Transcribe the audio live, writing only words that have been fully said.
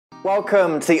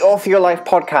Welcome to the Author Your Life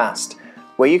podcast,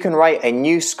 where you can write a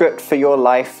new script for your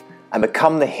life and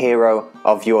become the hero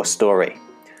of your story.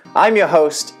 I'm your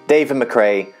host, David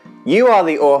McRae. You are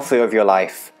the author of your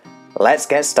life. Let's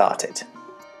get started.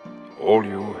 All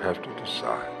you have to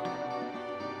decide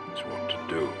is what to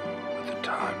do with the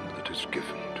time that is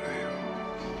given to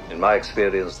you. In my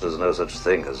experience, there's no such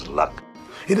thing as luck.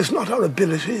 It is not our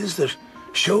abilities that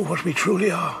show what we truly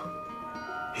are.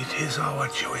 It is our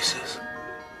choices.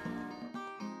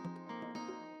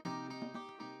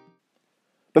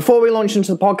 Before we launch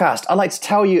into the podcast, I'd like to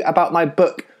tell you about my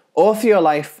book, Author Your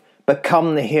Life,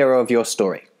 Become the Hero of Your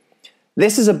Story.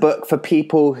 This is a book for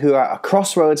people who are at a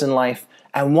crossroads in life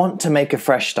and want to make a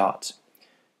fresh start.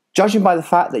 Judging by the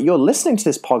fact that you're listening to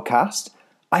this podcast,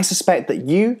 I suspect that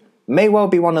you may well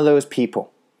be one of those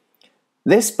people.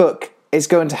 This book is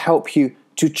going to help you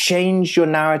to change your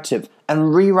narrative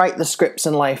and rewrite the scripts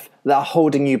in life that are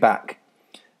holding you back.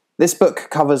 This book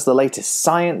covers the latest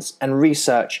science and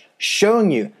research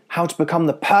showing you how to become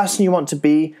the person you want to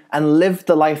be and live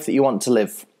the life that you want to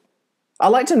live. I'd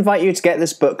like to invite you to get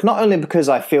this book not only because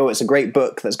I feel it's a great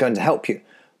book that's going to help you,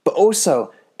 but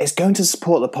also it's going to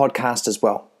support the podcast as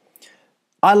well.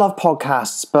 I love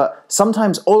podcasts, but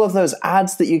sometimes all of those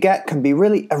ads that you get can be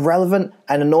really irrelevant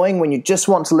and annoying when you just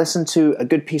want to listen to a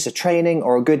good piece of training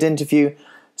or a good interview.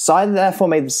 So I therefore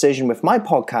made the decision with my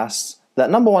podcasts that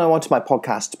number one, I wanted my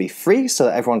podcast to be free so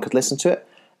that everyone could listen to it.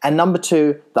 And number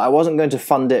two, that I wasn't going to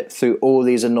fund it through all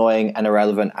these annoying and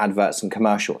irrelevant adverts and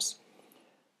commercials.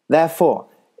 Therefore,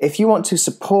 if you want to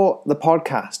support the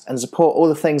podcast and support all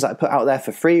the things that I put out there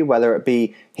for free, whether it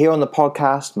be here on the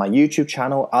podcast, my YouTube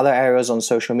channel, other areas on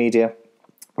social media,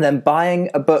 then buying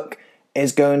a book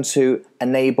is going to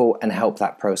enable and help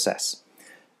that process.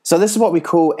 So this is what we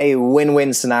call a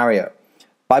win-win scenario.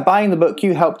 By buying the book,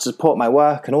 you help to support my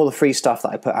work and all the free stuff that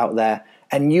I put out there,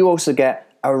 and you also get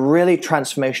a really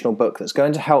transformational book that's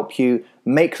going to help you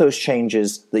make those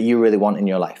changes that you really want in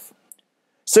your life.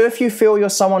 So if you feel you're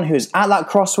someone who's at that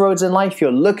crossroads in life, you're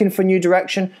looking for a new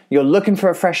direction, you're looking for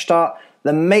a fresh start,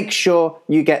 then make sure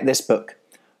you get this book.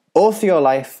 Author Your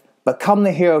Life, Become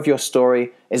the Hero of Your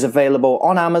Story is available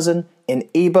on Amazon in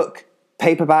ebook,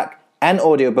 paperback, and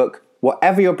audiobook.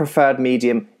 Whatever your preferred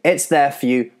medium, it's there for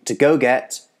you to go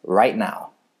get right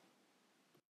now.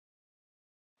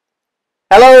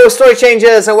 Hello, story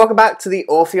changers, and welcome back to the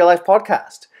Author Your Life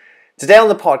podcast. Today on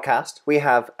the podcast, we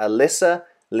have Alissa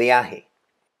Leahi.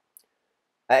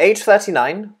 At age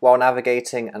 39, while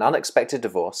navigating an unexpected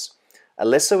divorce,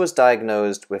 Alissa was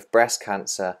diagnosed with breast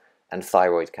cancer and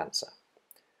thyroid cancer.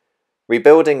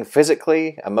 Rebuilding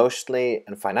physically, emotionally,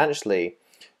 and financially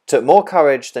took more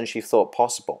courage than she thought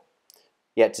possible.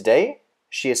 Yet today,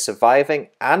 she is surviving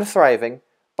and thriving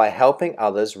by helping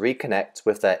others reconnect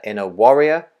with their inner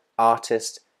warrior,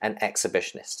 artist, and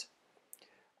exhibitionist.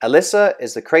 Alissa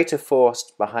is the creative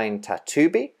force behind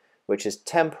Tattoobie, which is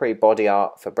temporary body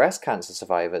art for breast cancer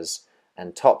survivors,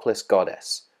 and Topless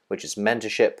Goddess, which is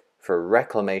mentorship for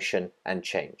reclamation and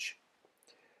change.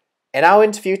 In our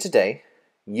interview today,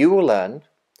 you will learn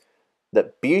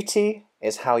that beauty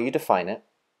is how you define it,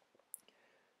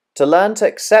 to learn to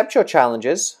accept your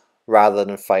challenges rather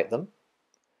than fight them,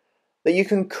 that you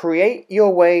can create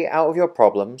your way out of your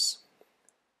problems,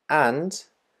 and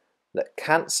that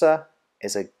cancer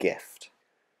is a gift.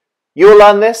 You will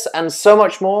learn this and so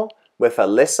much more with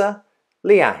Alissa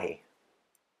Leahi.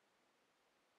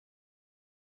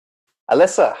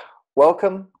 Alissa,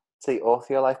 welcome to the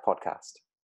Author Your Life podcast.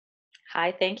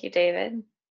 Hi, thank you, David.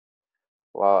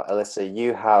 Well, Alissa,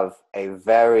 you have a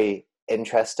very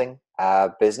interesting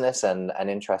business and an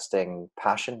interesting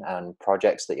passion and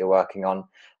projects that you're working on.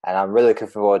 And I'm really looking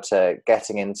forward to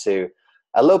getting into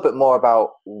a little bit more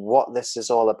about what this is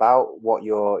all about, what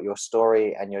your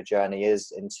story and your journey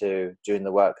is into doing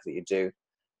the work that you do.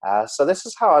 So this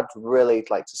is how I'd really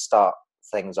like to start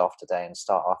things off today and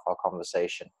start off our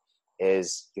conversation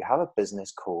is you have a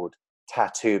business called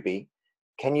Tattoobie.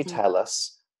 Can you tell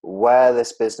us where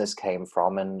this business came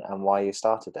from and why you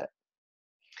started it?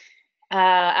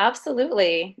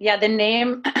 Absolutely. Yeah, the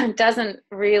name doesn't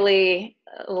really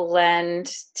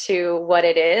lend to what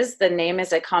it is. The name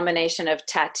is a combination of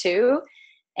tattoo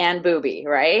and boobie,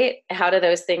 right? How do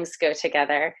those things go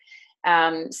together?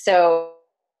 So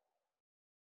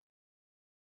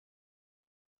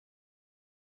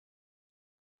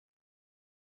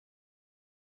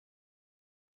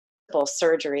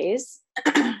surgeries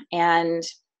and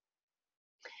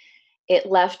it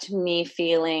left me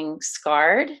feeling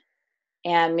scarred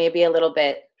and maybe a little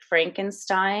bit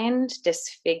Frankensteined,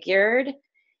 disfigured,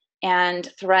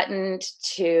 and threatened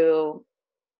to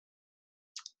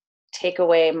take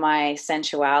away my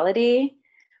sensuality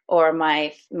or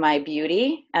my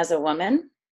beauty as a woman.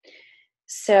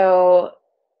 So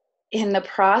in the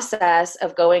process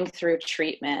of going through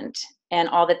treatment and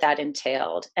all that that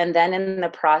entailed, and then in the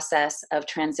process of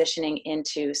transitioning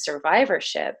into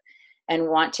survivorship and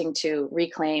wanting to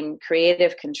reclaim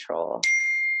creative control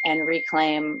and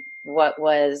reclaim what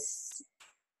was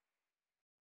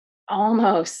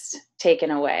almost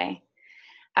taken away,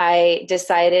 I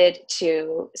decided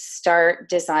to start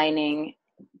designing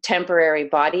temporary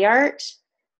body art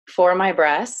for my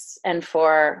breasts and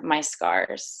for my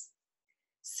scars.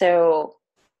 So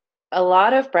a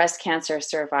lot of breast cancer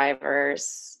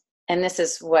survivors, and this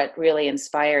is what really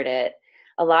inspired it,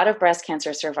 a lot of breast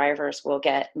cancer survivors will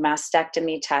get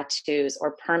mastectomy tattoos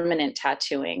or permanent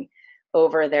tattooing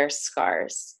over their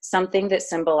scars, something that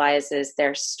symbolizes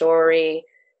their story,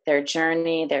 their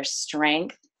journey, their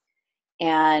strength.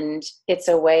 And it's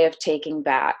a way of taking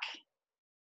back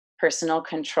personal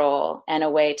control and a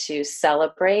way to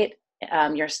celebrate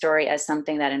your story as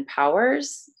something that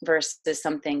empowers versus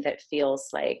something that feels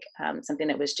like something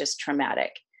that was just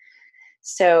traumatic.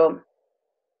 So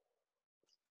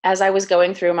as I was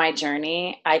going through my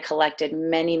journey, I collected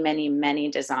many, many, many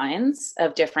designs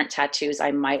of different tattoos I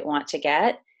might want to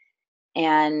get.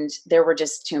 And there were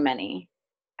just too many.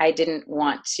 I didn't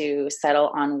want to settle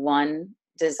on one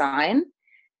design.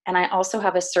 And I also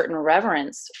have a certain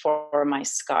reverence for my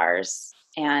scars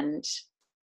and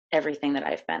everything that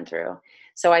I've been through.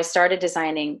 So I started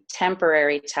designing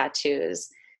temporary tattoos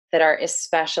that are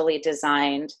especially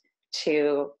designed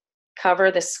to cover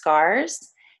the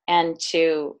scars and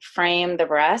to frame the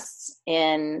breasts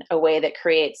in a way that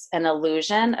creates an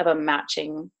illusion of a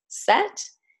matching set.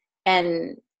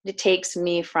 And it takes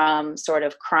me from sort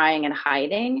of crying and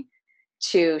hiding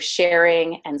to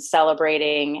sharing and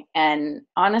celebrating, and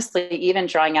honestly, even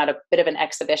drawing out a bit of an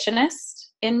exhibitionist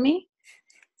in me.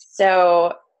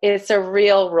 So it's a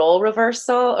real role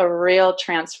reversal, a real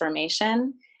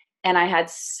transformation. And I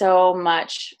had so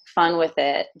much fun with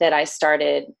it that I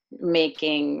started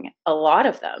making a lot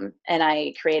of them, and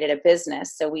I created a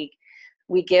business. So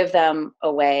we give them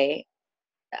away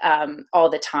all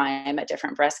the time at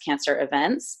different breast cancer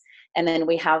events. And then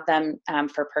we have them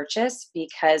for purchase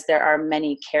because there are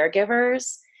many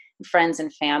caregivers, friends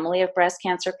and family of breast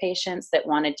cancer patients that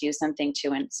want to do something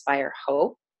to inspire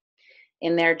hope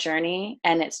in their journey.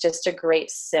 And it's just a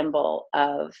great symbol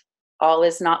of all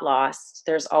is not lost.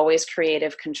 There's always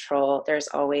creative control. There's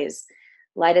always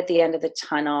light at the end of the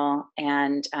tunnel.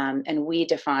 And we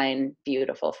define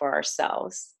beautiful for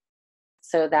ourselves.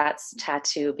 So that's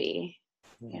Tattoobie.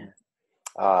 Yeah.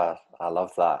 I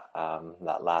love that.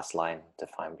 That last line,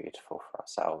 define beautiful for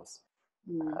ourselves.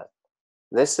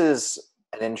 This is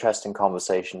an interesting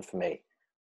conversation for me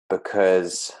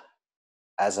because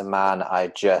as a man, I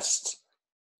just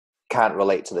can't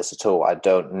relate to this at all. I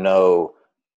don't know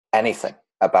anything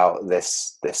about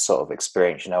this sort of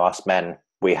experience. You know, us men,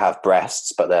 we have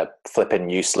breasts, but they're flipping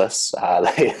useless.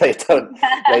 They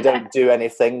don't do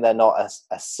anything. They're not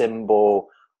a symbol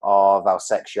of our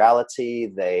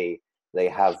sexuality. They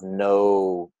have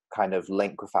no kind of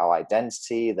link with our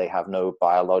identity. They have no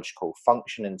biological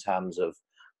function in terms of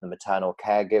the maternal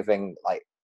caregiving. Like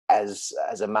as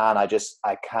a man,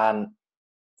 I can't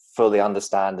fully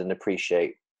understand and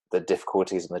appreciate the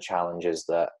difficulties and the challenges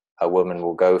that a woman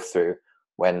will go through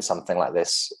when something like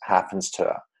this happens to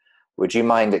her. Would you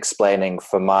mind explaining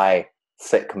for my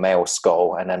thick male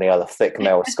skull and any other thick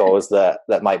male skulls that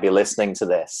might be listening to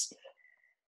this,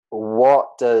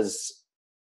 what does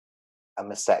a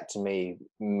mastectomy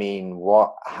mean?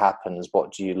 What happens?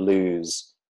 What do you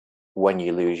lose when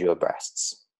you lose your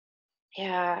breasts?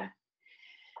 Yeah.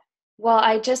 Well,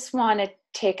 I just want to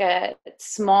take a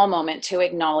small moment to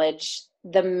acknowledge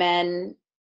the men,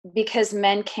 because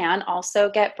men can also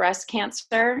get breast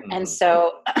cancer. And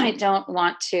so I don't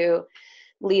want to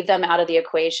leave them out of the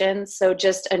equation. So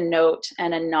just a note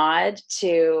and a nod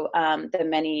to the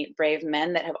many brave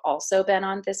men that have also been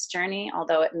on this journey,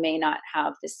 although it may not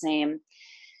have the same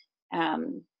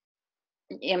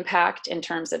impact in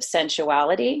terms of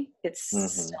sensuality. It's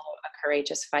still a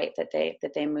courageous fight that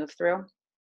they move through.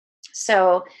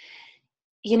 So,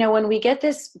 you know, when we get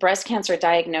this breast cancer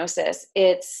diagnosis,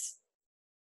 it's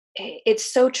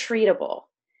so treatable.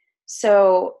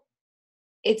 So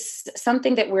it's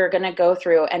something that we're going to go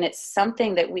through, and it's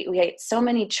something that we have so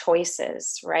many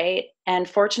choices, right? And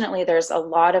fortunately, there's a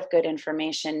lot of good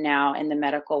information now in the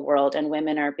medical world, and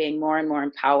women are being more and more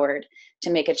empowered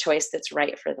to make a choice that's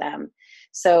right for them.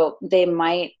 So they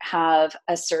might have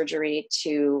a surgery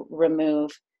to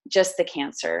remove just the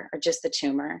cancer or just the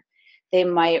tumor. they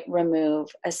might remove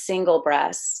a single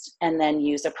breast and then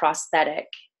use a prosthetic,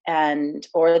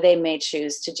 or they may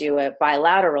choose to do a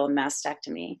bilateral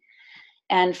mastectomy.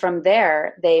 And from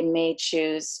there, they may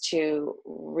choose to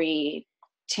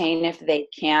retain, if they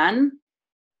can,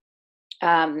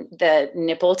 the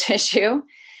nipple tissue,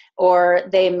 or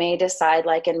they may decide,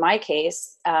 like in my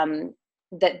case,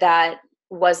 that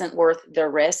wasn't worth the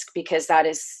risk, because that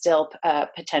is still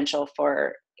potential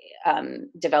for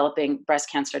developing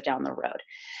breast cancer down the road.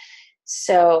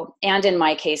 So, and in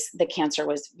my case, the cancer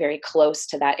was very close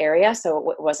to that area,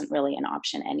 so it wasn't really an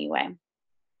option anyway.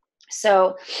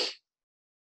 So,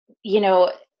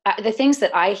 the things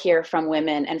that I hear from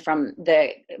women and from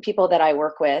the people that I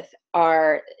work with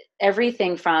are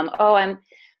everything from, oh,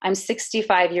 I'm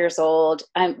 65 years old.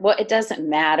 It doesn't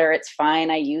matter. It's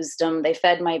fine. I used them. They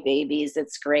fed my babies.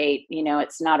 It's great.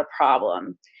 It's not a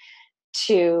problem.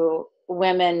 To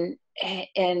women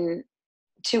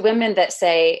that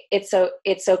say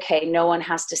it's okay. No one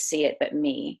has to see it but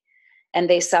me. And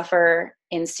they suffer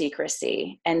in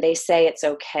secrecy and they say it's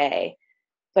okay,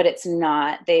 but it's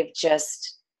not. They've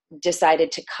just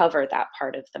decided to cover that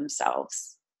part of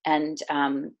themselves and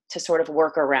to sort of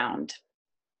work around.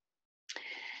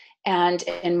 And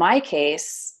in my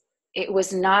case, it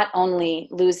was not only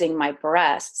losing my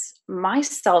breasts, my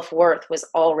self-worth was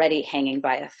already hanging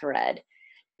by a thread,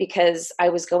 because I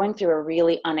was going through a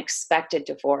really unexpected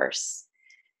divorce.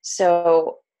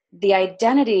 So the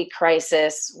identity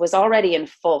crisis was already in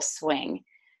full swing.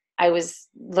 I was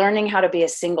learning how to be a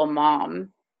single mom.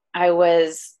 I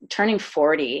was turning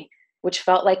 40, which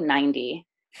felt like 90.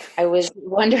 I was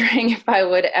wondering if I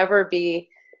would ever be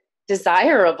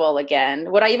desirable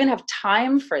again. Would I even have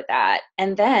time for that?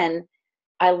 And then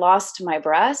I lost my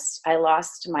breast, I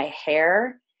lost my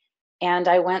hair, and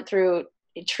I went through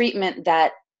treatment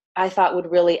that I thought would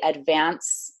really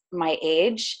advance my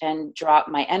age and drop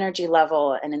my energy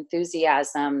level and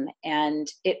enthusiasm. And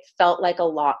it felt like a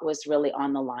lot was really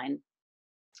on the line.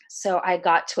 So I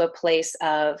got to a place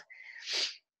of,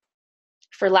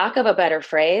 for lack of a better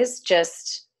phrase,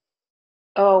 just,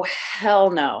 oh,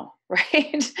 hell no, right?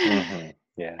 Mm-hmm.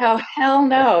 Yeah. Oh, hell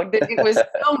no. It was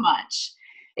so much.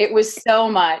 It was so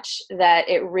much that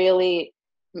it really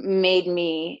made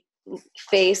me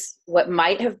face what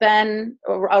might have been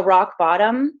a rock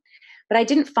bottom, but I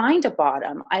didn't find a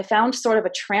bottom. I found sort of a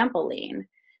trampoline.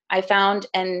 I found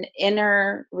an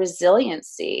inner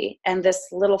resiliency and this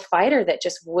little fighter that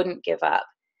just wouldn't give up.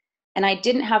 And I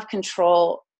didn't have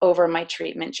control over my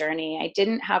treatment journey. I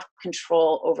didn't have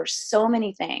control over so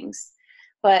many things,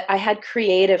 but I had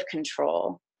creative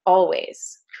control,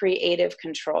 always creative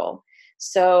control.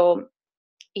 So,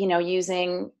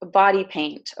 using body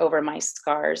paint over my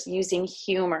scars, using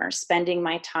humor, spending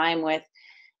my time with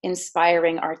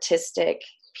inspiring artistic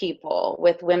people,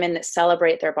 with women that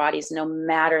celebrate their bodies no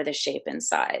matter the shape and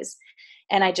size.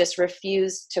 And I just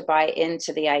refused to buy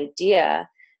into the idea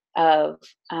of,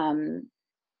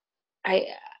 I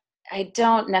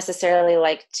don't necessarily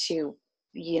like to,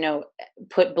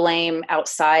 put blame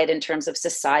outside in terms of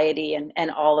society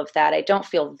and all of that. I don't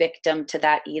feel victim to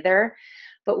that either.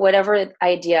 But whatever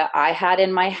idea I had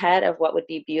in my head of what would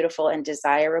be beautiful and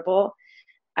desirable,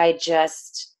 I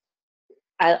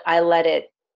let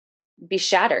it be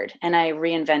shattered and I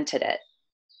reinvented it.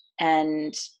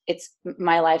 And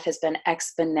my life has been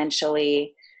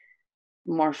exponentially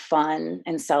more fun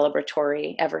and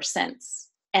celebratory ever since.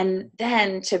 And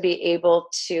then to be able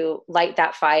to light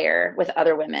that fire with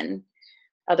other women,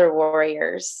 other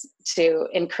warriors, to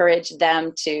encourage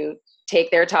them to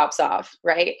take their tops off,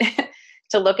 right?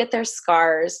 To look at their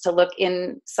scars, to look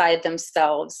inside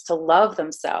themselves, to love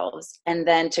themselves, and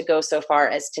then to go so far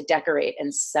as to decorate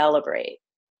and celebrate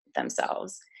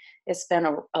themselves. It's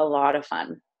been a lot of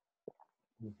fun.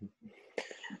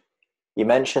 You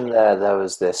mentioned there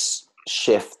was this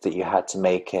shift that you had to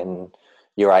make in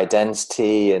your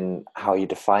identity and how you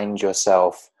defined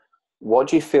yourself. What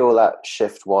do you feel that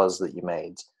shift was that you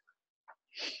made?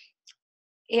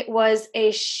 It was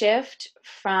a shift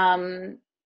from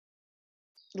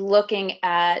looking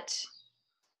at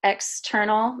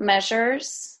external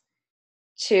measures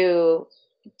to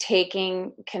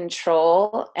taking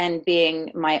control and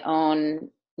being my own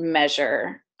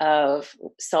measure of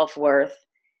self-worth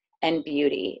and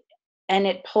beauty. And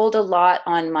it pulled a lot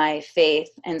on my faith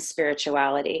and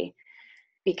spirituality,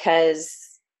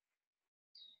 because,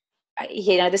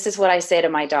 this is what I say to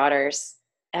my daughters.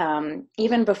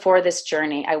 Even before this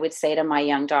journey, I would say to my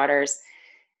young daughters,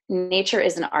 nature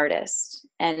is an artist,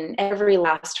 and every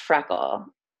last freckle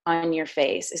on your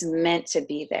face is meant to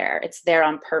be there. It's there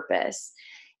on purpose.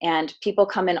 And people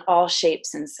come in all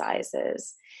shapes and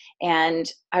sizes.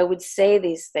 And I would say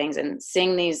these things and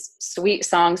sing these sweet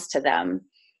songs to them.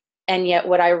 And yet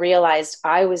what I realized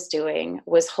I was doing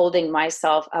was holding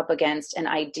myself up against an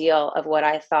ideal of what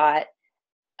I thought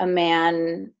a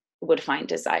man would find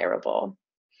desirable,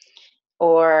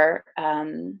 or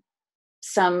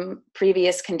some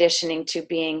previous conditioning to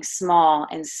being small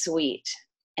and sweet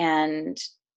and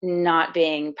not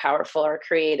being powerful or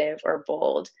creative or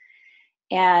bold.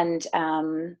 And,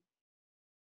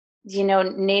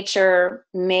 nature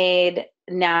made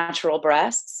natural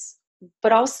breasts,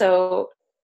 but also,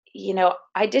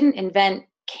 I didn't invent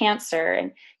cancer,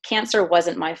 and cancer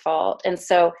wasn't my fault. And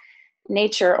so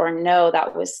nature or no,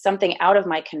 that was something out of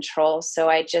my control. So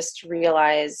I just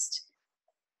realized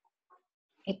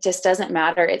it just doesn't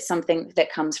matter. It's something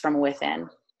that comes from within.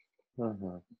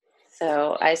 Mm-hmm.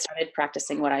 So I started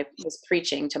practicing what I was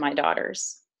preaching to my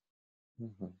daughters.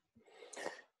 Mm-hmm.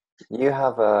 You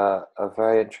have a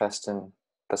very interesting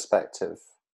perspective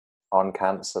on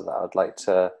cancer that I'd like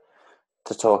to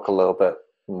talk a little bit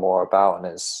more about, and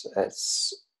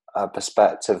it's a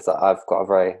perspective that I've got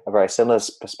a very similar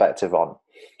perspective on.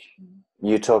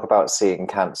 You talk about seeing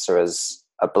cancer as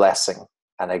a blessing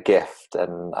and a gift,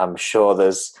 and I'm sure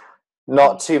there's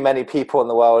not too many people in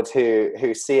the world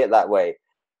who see it that way.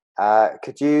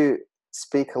 Could you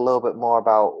speak a little bit more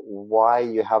about why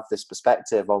you have this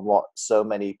perspective on what so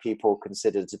many people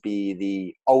consider to be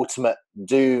the ultimate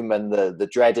doom and the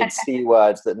dreaded C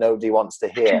words that nobody wants to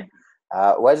hear?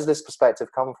 Where does this perspective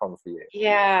come from for you?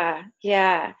 Yeah.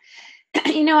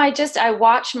 I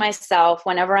watch myself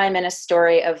whenever I'm in a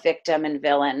story of victim and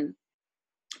villain,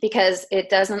 because it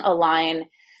doesn't align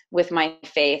with my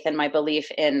faith and my belief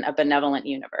in a benevolent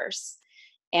universe.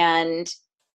 And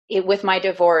with my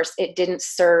divorce, it didn't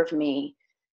serve me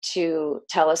to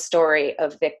tell a story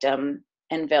of victim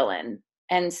and villain.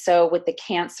 And so with the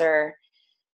cancer,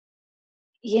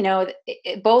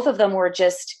 both of them were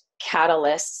just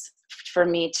catalysts for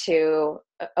me to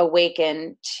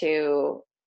awaken to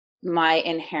my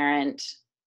inherent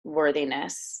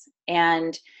worthiness.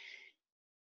 And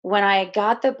when I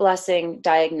got the blessing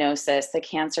diagnosis, the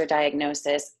cancer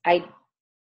diagnosis,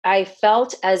 I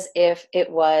felt as if it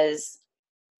was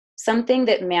something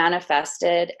that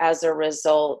manifested as a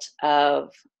result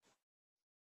of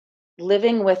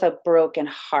living with a broken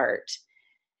heart.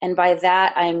 And by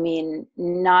that, I mean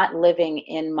not living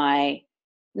in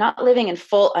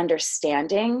full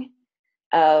understanding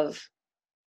of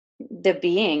the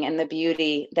being and the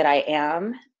beauty that I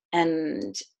am,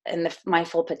 and my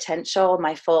full potential,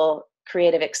 my full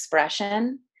creative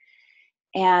expression.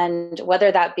 And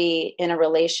whether that be in a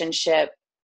relationship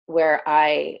where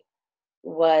I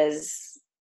was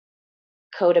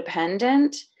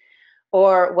codependent,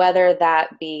 or whether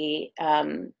that be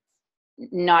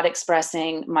not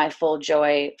expressing my full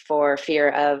joy for fear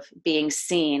of being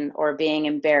seen or being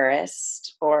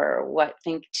embarrassed, or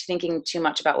thinking too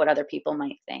much about what other people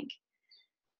might think.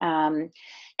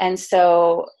 And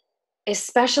so,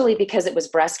 especially because it was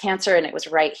breast cancer and it was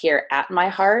right here at my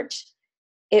heart,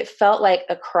 it felt like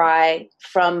a cry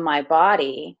from my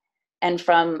body and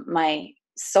from my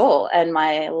soul and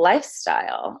my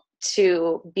lifestyle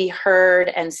to be heard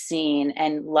and seen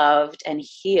and loved and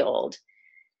healed.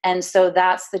 And so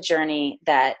that's the journey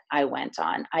that I went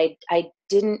on. I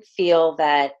didn't feel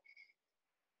that,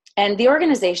 and the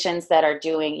organizations that are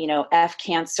doing, F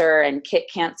Cancer and Kick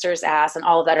Cancer's ass and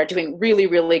all of that are doing really,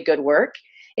 really good work.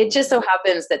 It just so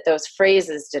happens that those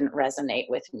phrases didn't resonate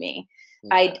with me.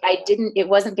 Yeah. It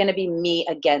wasn't going to be me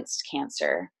against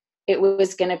cancer. It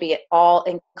was going to be an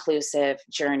all-inclusive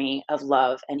journey of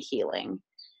love and healing.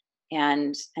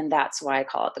 And that's why I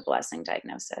call it the blessing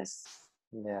diagnosis.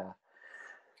 Yeah.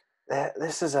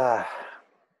 This is a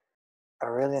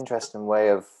really interesting way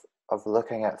of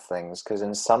looking at things, because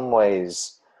in some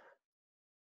ways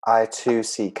I too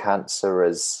see cancer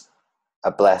as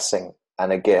a blessing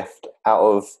and a gift. Out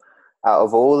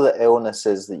of all the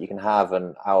illnesses that you can have,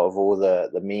 and out of all the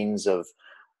means of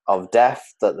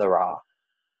death that there are,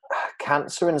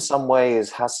 cancer in some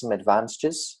ways has some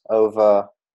advantages over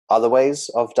other ways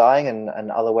of dying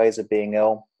and other ways of being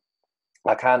ill.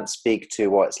 I can't speak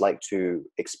to what it's like to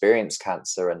experience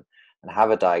cancer and have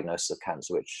a diagnosis of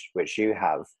cancer, which you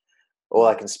have. All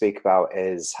I can speak about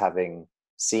is having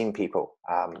seen people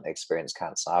experience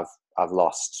cancer. I've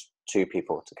lost 2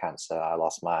 people to cancer. I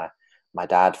lost my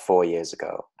dad 4 years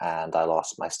ago, and I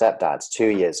lost my stepdad 2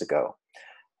 years ago.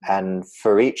 And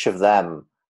for each of them,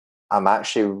 I'm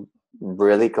actually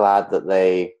really glad that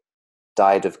they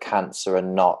died of cancer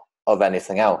and not of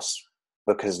anything else,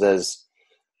 because there's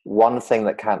one thing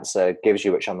that cancer gives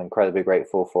you, which I'm incredibly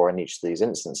grateful for in each of these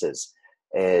instances,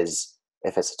 is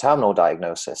if it's a terminal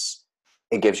diagnosis,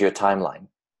 it gives you a timeline.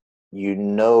 You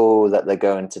know that they're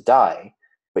going to die,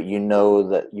 but you know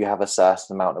that you have a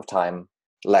certain amount of time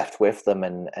left with them.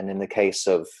 And in the case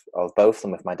of both of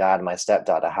them, with my dad and my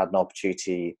stepdad, I had an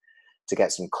opportunity to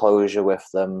get some closure with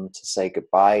them, to say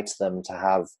goodbye to them, to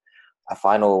have a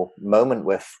final moment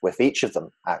with each of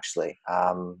them. Actually,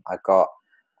 I got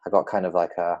kind of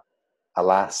like a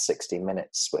last 60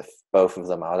 minutes with both of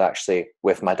them. I was actually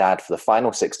with my dad for the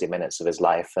final 60 minutes of his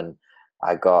life, and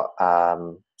I got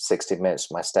 60 minutes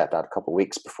with my stepdad a couple of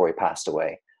weeks before he passed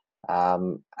away.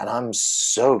 And I'm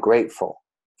so grateful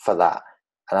for that.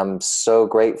 And I'm so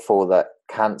grateful that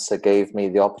cancer gave me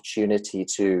the opportunity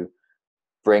to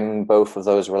bring both of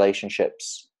those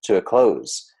relationships to a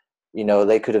close. You know,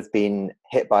 they could have been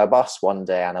hit by a bus one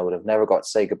day and I would have never got to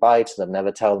say goodbye to them,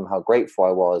 never tell them how grateful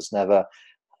I was, never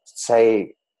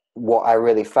say what I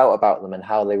really felt about them and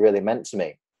how they really meant to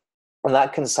me. And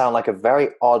that can sound like a very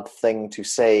odd thing to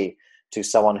say to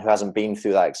someone who hasn't been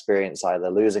through that experience, either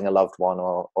losing a loved one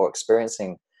or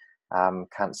experiencing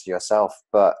cancer yourself.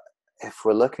 But if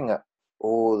we're looking at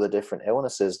all the different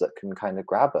illnesses that can kind of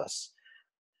grab us,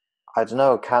 I don't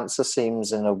know, cancer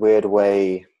seems in a weird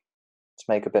way to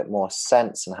make a bit more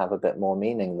sense and have a bit more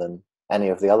meaning than any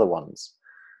of the other ones.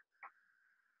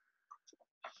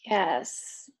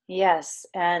 Yes.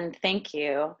 And thank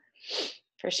you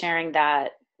for sharing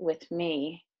that with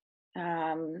me.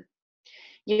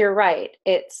 You're right.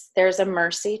 There's a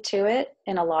mercy to it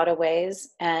in a lot of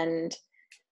ways. And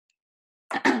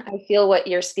I feel what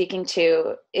you're speaking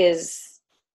to is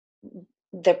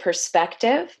the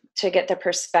perspective, to get the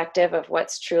perspective of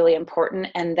what's truly important,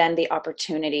 and then the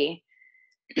opportunity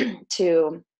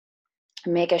to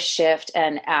make a shift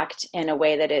and act in a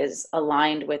way that is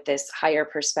aligned with this higher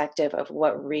perspective of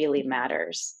what really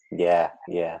matters. Yeah.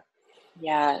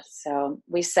 So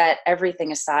we set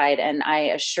everything aside, and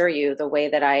I assure you, the way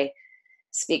that I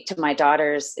speak to my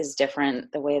daughters is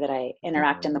different. The way that I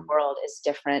interact in the world is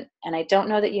different. And I don't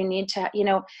know that you need to,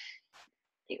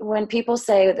 when people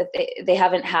say that they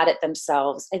haven't had it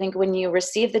themselves, I think when you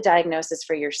receive the diagnosis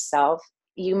for yourself,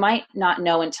 you might not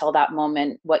know until that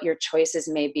moment what your choices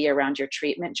may be around your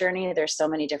treatment journey. There's so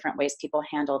many different ways people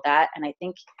handle that. And I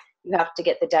think you have to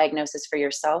get the diagnosis for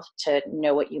yourself to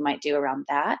know what you might do around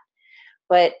that.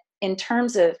 But in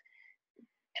terms of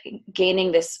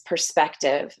gaining this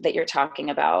perspective that you're talking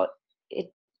about,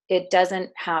 it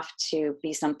doesn't have to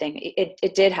be something,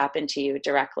 it did happen to you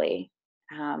directly.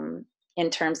 In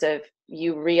terms of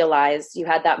you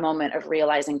had that moment of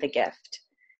realizing the gift.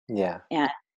 Yeah.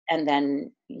 And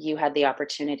then you had the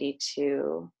opportunity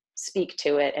to speak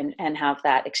to it and have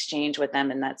that exchange with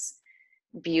them. And that's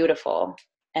beautiful.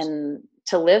 And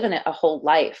to live in a whole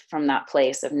life from that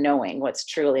place of knowing what's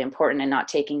truly important and not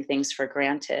taking things for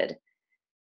granted.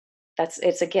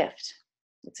 It's a gift.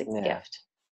 It's a gift.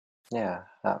 Yeah,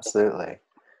 absolutely.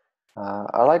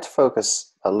 I'd like to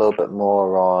focus a little bit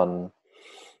more on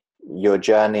your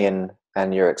journey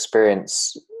and your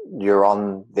experience. You're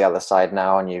on the other side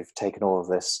now, and you've taken all of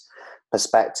this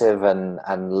perspective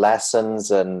and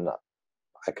lessons, and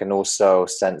I can also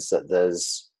sense that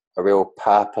there's a real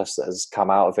purpose that has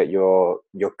come out of it. You're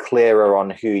clearer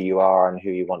on who you are and who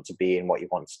you want to be and what you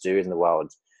want to do in the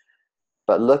world.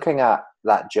 But looking at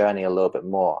that journey a little bit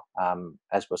more,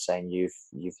 as we're saying,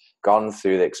 you've gone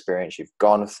through the experience, you've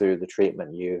gone through the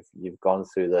treatment, you've gone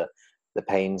through the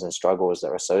pains and struggles that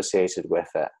are associated with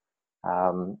it.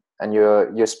 And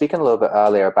you're speaking a little bit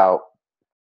earlier about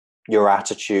your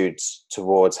attitudes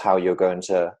towards how you're going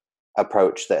to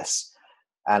approach this.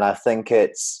 And I think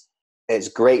it's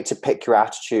great to pick your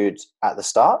attitude at the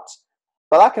start,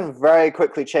 but that can very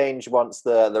quickly change once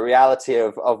the reality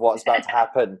of what's about to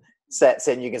happen sets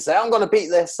in. You can say, I'm going to beat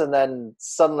this, and then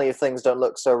suddenly things don't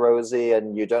look so rosy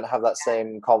and you don't have that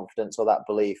same confidence or that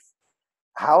belief.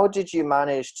 How did you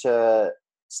manage to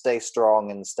stay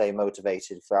strong and stay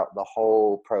motivated throughout the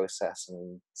whole process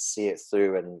and see it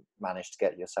through and manage to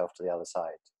get yourself to the other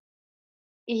side?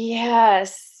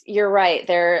 Yes, you're right.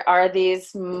 There are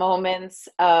these moments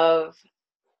of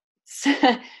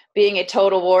being a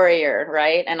total warrior,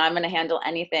 right? And I'm going to handle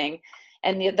anything.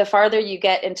 And the farther you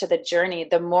get into the journey,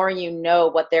 the more you know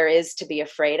what there is to be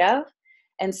afraid of.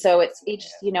 And so it's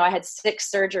I had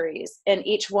 6 surgeries, and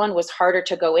each one was harder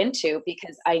to go into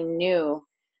because I knew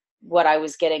what I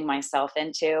was getting myself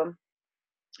into.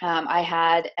 I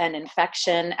had an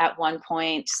infection at one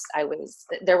point.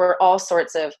 There were all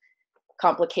sorts of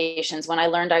complications. When I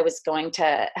learned I was going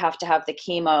to have the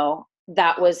chemo,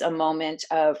 that was a moment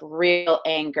of real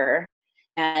anger.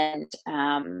 And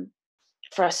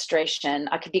frustration.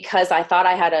 Because I thought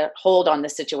I had a hold on the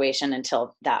situation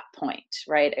until that point,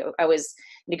 right? I was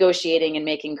negotiating and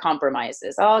making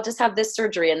compromises. Oh, I'll just have this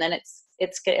surgery and then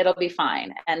it'll be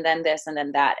fine. And then this and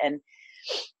then that. And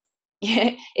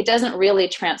it doesn't really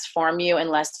transform you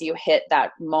unless you hit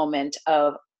that moment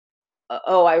of,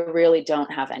 oh, I really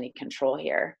don't have any control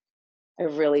here. I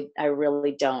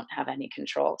really don't have any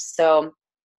control. So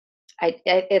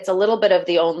it's a little bit of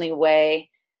the only way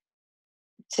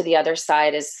to the other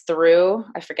side is through.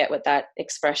 I forget what that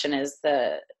expression is,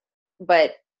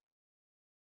 but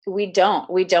we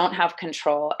don't have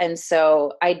control. And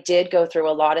so I did go through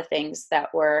a lot of things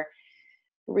that were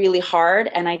really hard,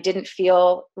 and I didn't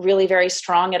feel really very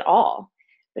strong at all.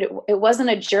 But it wasn't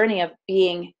a journey of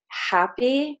being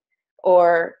happy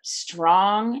or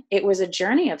strong. It was a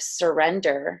journey of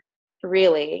surrender,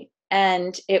 really.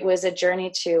 And it was a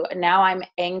journey to, now I'm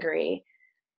angry.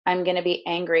 I'm going to be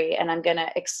angry and I'm going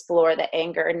to explore the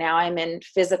anger. Now I'm in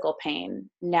physical pain.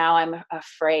 Now I'm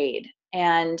afraid.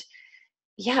 And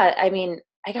yeah, I mean,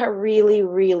 I got really,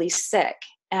 really sick.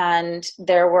 And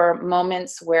there were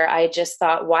moments where I just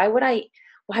thought, why would I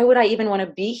even want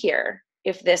to be here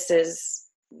if this is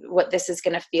what this is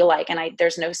going to feel like? And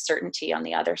there's no certainty on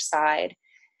the other side.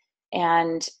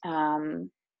 And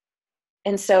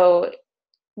so,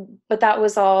 but that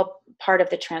was all part of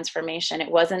the transformation.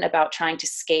 It wasn't about trying to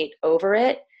skate over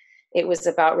it. It was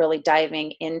about really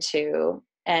diving into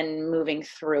and moving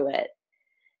through it.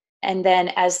 And then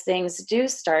as things do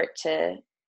start to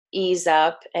ease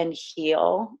up and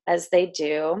heal, as they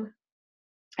do,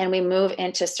 and we move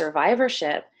into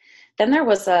survivorship, then there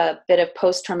was a bit of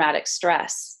post-traumatic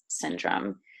stress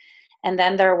syndrome. And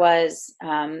then there was,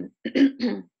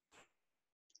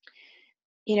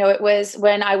 it was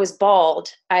when I was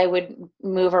bald, I would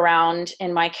move around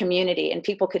in my community and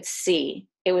people could see.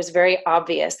 It was very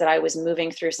obvious that I was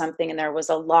moving through something, and there was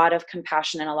a lot of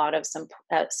compassion and a lot of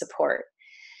support.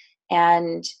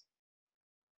 And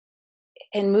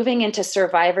moving into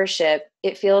survivorship,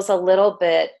 it feels a little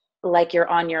bit like you're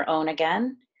on your own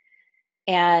again.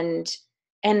 And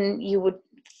you would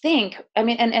think, I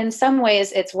mean, and in some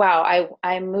ways it's, wow,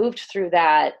 I moved through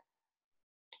that.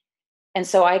 And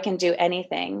so I can do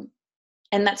anything.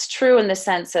 And that's true in the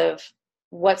sense of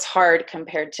what's hard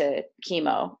compared to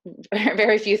chemo.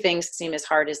 Very few things seem as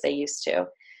hard as they used to.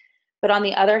 But on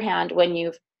the other hand, when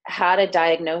you've had a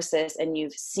diagnosis and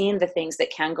you've seen the things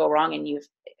that can go wrong and you've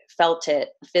felt it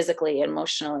physically,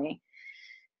 emotionally,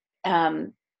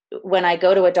 when I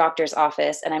go to a doctor's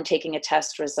office and I'm taking a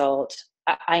test result,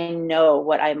 I know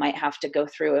what I might have to go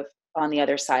through on the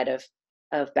other side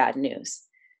of bad news.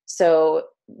 So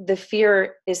the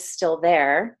fear is still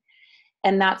there.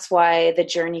 And that's why the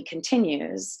journey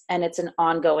continues, and it's an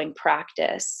ongoing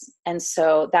practice. And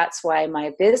so that's why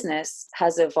my business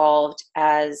has evolved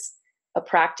as a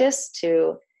practice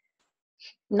to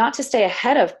not to stay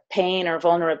ahead of pain or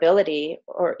vulnerability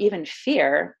or even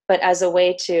fear, but as a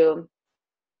way to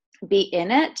be in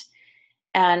it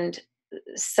and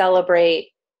celebrate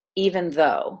even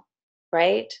though,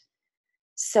 right?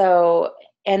 So,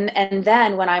 and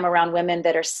then when I'm around women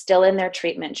that are still in their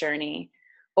treatment journey,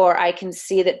 or I can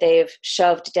see that they've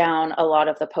shoved down a lot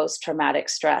of the post-traumatic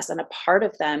stress, and a part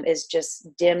of them is just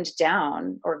dimmed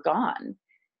down or gone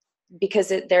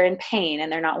because they're in pain and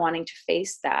they're not wanting to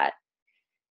face that.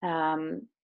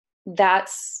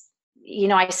 That's,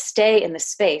 I stay in the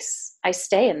space. I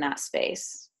stay in that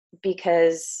space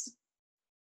because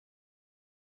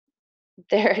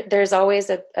there's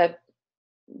always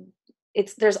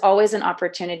there's always an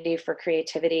opportunity for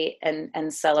creativity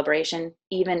and celebration,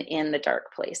 even in the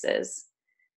dark places.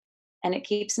 And it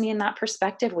keeps me in that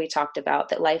perspective we talked about,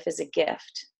 that life is a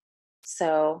gift.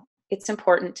 So it's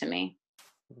important to me.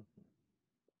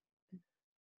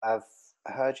 I've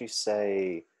heard you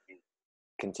say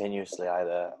continuously,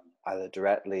 either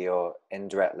directly or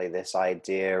indirectly, this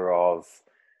idea of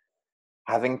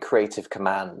having creative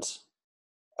command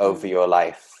over your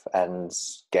life and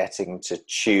getting to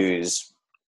choose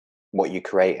what you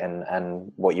create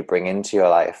and what you bring into your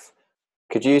life.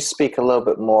 Could you speak a little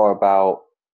bit more about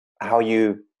how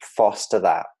you foster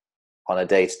that on a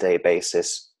day-to-day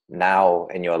basis now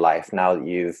in your life, now that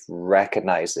you've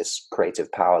recognized this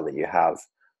creative power that you have?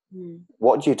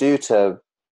 What do you do to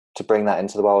bring that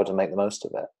into the world and make the most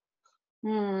of it?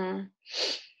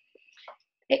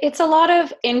 It's a lot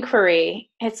of inquiry.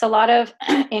 It's a lot of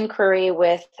inquiry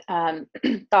with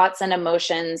thoughts and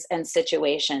emotions and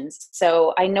situations.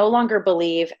 So I no longer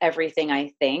believe everything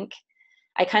I think.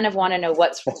 I kind of want to know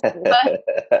what's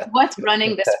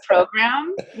running this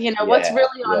program. What's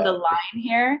really on the line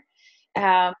here.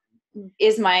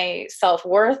 is my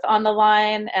self-worth on the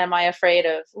line? Am I afraid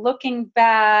of looking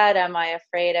bad? Am I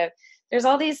afraid of, there's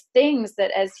all these things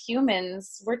that as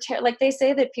humans, like they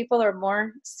say that people are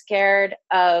more scared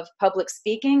of public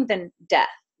speaking than death.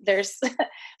 There's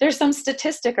some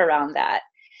statistic around that.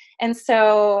 And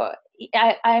so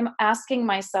I'm asking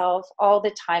myself all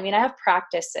the time, I mean, I have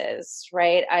practices,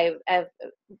 right? I've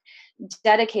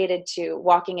dedicated to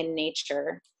walking in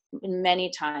nature many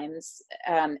times,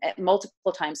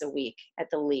 multiple times a week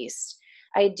at the least.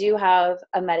 I do have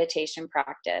a meditation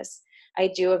practice.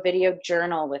 I do a video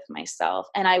journal with myself,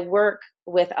 and I work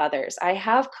with others. I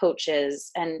have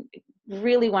coaches and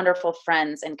really wonderful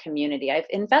friends and community. I've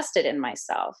invested in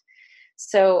myself.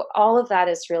 So all of that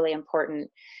is really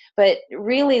important. But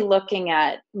really looking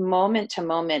at moment to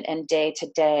moment and day to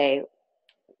day,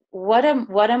 what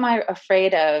am I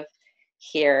afraid of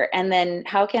here? And then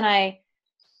how can I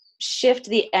shift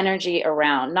the energy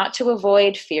around, not to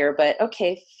avoid fear, but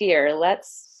okay, fear,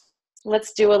 let's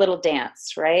do a little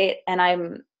dance, right? And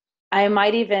I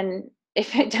might even,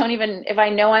 if I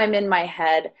know I'm in my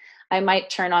head, I might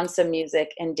turn on some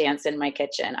music and dance in my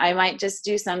kitchen. I might just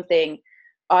do something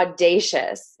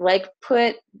audacious, like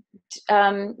put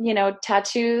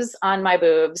tattoos on my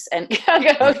boobs and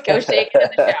go shake it in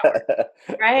the shower,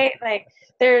 right? Like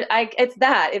it's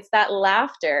that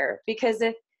laughter, because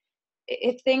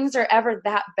if things are ever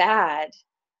that bad,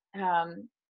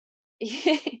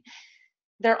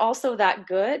 they're also that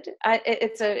good.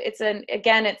 It's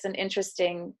an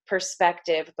interesting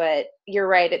perspective, but you're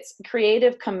right. It's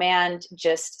creative command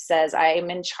just says I am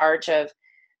in charge of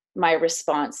my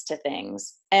response to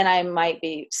things, and I might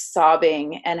be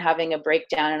sobbing and having a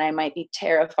breakdown, and I might be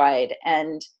terrified,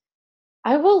 and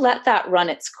I will let that run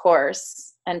its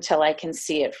course until I can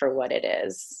see it for what it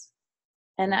is.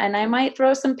 And I might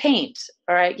throw some paint,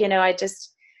 or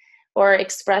or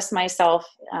express myself.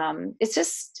 It's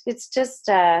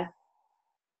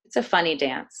a funny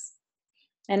dance,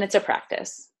 and it's a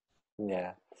practice.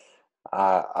 Yeah.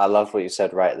 I love what you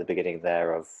said right at the beginning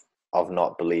there of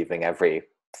not believing every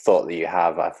thought that you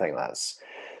have. I think that's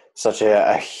such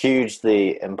a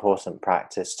hugely important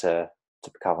practice to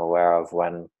become aware of.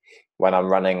 When I'm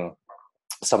running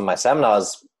some of my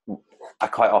seminars, I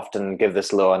quite often give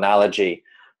this little analogy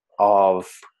of,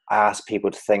 I ask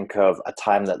people to think of a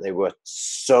time that they were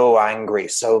so angry,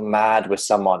 so mad with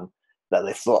someone that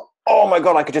they thought, oh my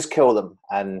God, I could just kill them.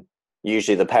 And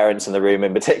usually the parents in the room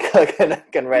in particular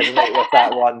can resonate with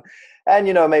that one. And,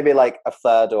 maybe like a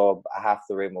third or a half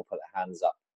the room will put their hands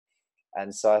up.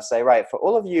 And so I say, right, for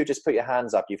all of you, just put your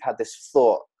hands up. You've had this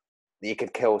thought that you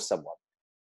could kill someone.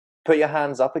 Put your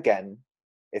hands up again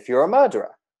if you're a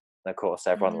murderer. And of course,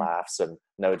 everyone laughs and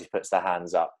nobody puts their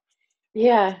hands up.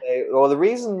 Yeah. Well, the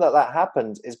reason that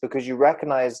happened is because you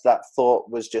recognize that thought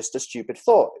was just a stupid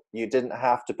thought. You didn't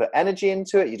have to put energy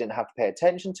into it. You didn't have to pay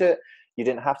attention to it. You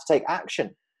didn't have to take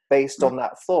action based on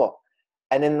that thought.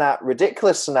 And in that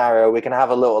ridiculous scenario, we can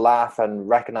have a little laugh and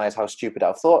recognize how stupid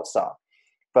our thoughts are.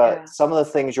 But some of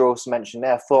the things you also mentioned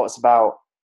there, thoughts about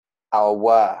our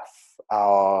worth,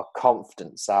 our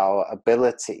confidence, our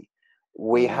ability,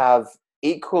 we have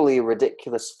equally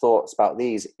ridiculous thoughts about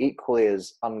these, equally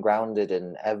as ungrounded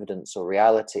in evidence or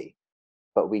reality.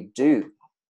 But we do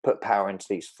put power into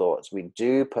these thoughts. We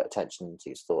do put attention into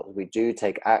these thoughts. We do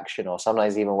take action, or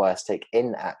sometimes even worse, take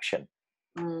inaction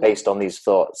based on these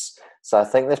thoughts. So I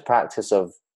think this practice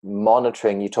of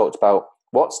monitoring, you talked about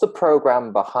what's the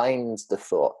program behind the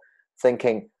thought,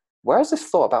 thinking, where's this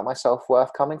thought about my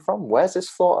self-worth coming from? Where's this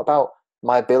thought about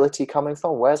my ability coming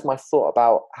from? Where's my thought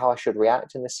about how I should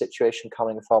react in this situation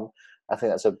coming from? I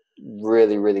think that's a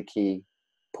really, really key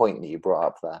point that you brought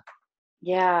up there.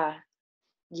 Yeah.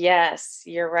 Yes,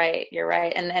 you're right. You're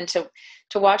right. And to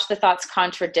watch the thoughts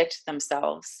contradict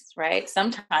themselves, right?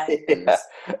 Sometimes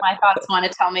my thoughts want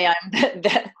to tell me I'm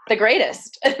the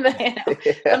greatest. Sometimes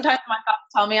my thoughts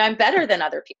tell me I'm better than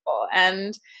other people.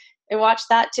 And I watch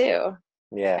that too.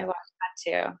 Yeah. I watch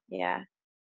that too. Yeah.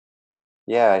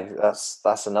 Yeah,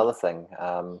 that's another thing.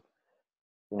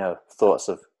 Thoughts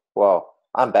of, well,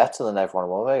 I'm better than everyone.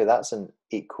 Well, maybe that's an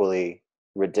equally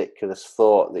ridiculous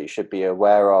thought that you should be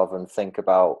aware of and think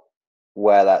about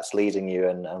where that's leading you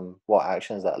and what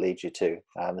actions that lead you to.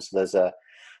 So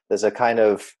there's a kind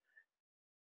of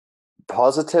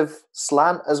positive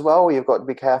slant as well. You've got to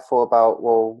be careful about,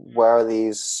 well, where are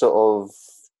these sort of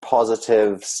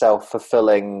positive,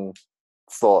 self-fulfilling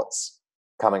thoughts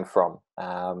coming from?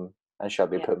 And should I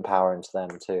be putting power into them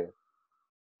too?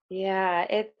 Yeah,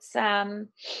 it's the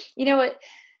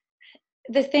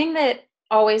thing that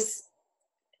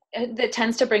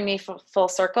tends to bring me full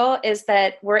circle is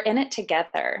that we're in it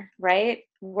together, right?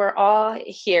 we're all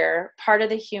here, part of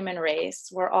the human race.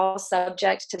 We're all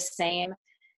subject to the same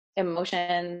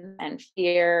emotions and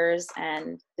fears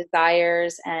and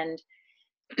desires. And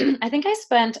I think I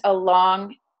spent a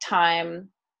long time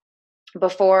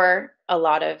before a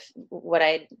lot of what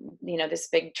this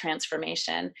big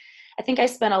transformation. I think I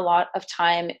spent a lot of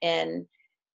time in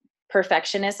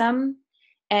perfectionism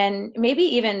and maybe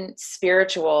even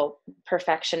spiritual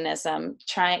perfectionism,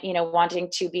 wanting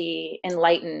to be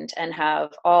enlightened and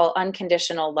have all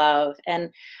unconditional love. And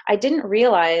I didn't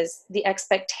realize the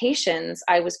expectations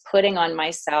I was putting on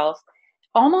myself,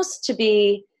 almost to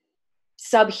be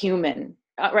subhuman,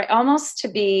 right? Almost to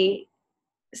be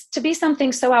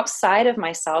something so outside of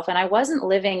myself. And I wasn't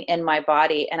living in my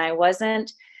body, and I was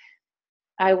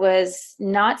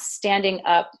not standing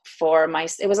up for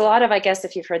it was a lot of, I guess,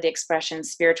 if you've heard the expression,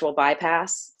 spiritual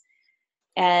bypass.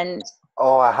 And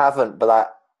oh, I haven't, but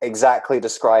that exactly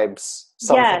describes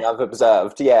something I've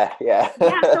observed. Yeah. So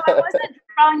I wasn't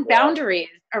drawing boundaries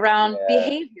around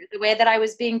behavior, the way that I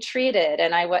was being treated.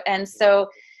 And so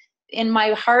in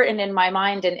my heart and in my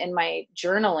mind and in my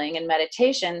journaling and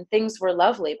meditation, things were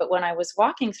lovely. But when I was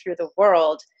walking through the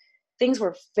world, things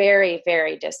were very,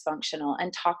 very dysfunctional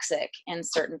and toxic in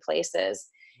certain places.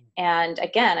 And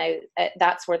again,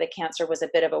 that's where the cancer was a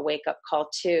bit of a wake-up call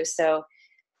too. So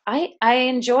I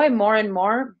enjoy more and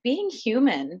more being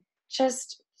human,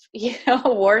 just,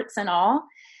 warts and all.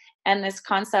 And this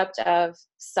concept of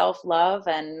self-love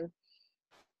and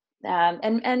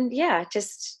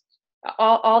just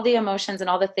all the emotions and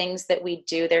all the things that we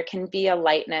do, there can be a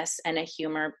lightness and a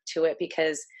humor to it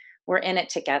because we're in it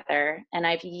together. And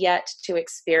I've yet to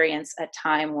experience a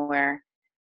time where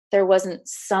there wasn't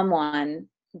someone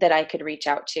that I could reach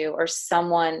out to, or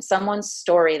someone's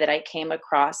story that I came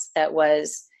across that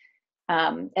was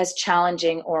as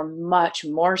challenging or much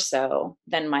more so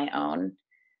than my own.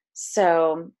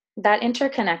 So that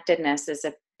interconnectedness is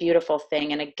a beautiful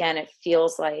thing. And again, it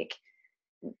feels like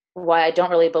why I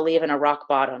don't really believe in a rock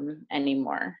bottom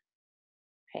anymore,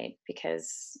 right?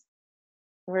 Because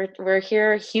we're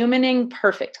here humaning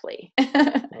perfectly,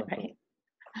 right?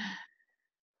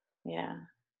 Yeah.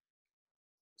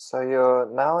 So you're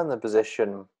now in the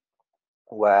position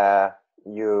where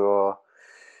your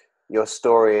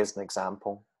story is an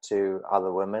example to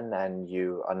other women, and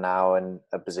you are now in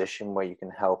a position where you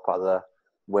can help other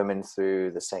women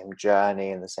through the same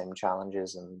journey and the same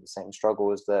challenges and the same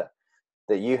struggles that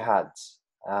you had.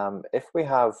 If we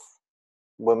have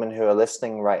women who are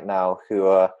listening right now who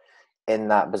are in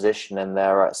that position, and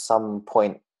they're at some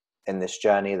point in this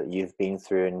journey that you've been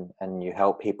through and you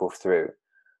help people through,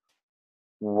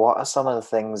 what are some of the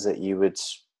things that you would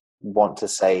want to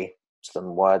say to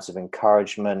them? Words of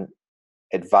encouragement,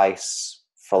 advice,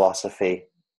 philosophy,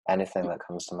 anything that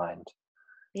comes to mind?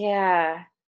 Yeah.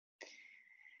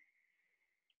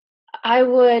 I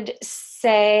would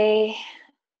say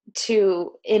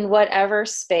in whatever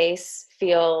space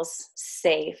feels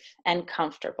safe and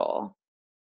comfortable,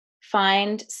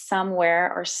 find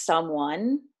somewhere or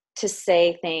someone to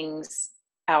say things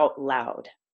out loud,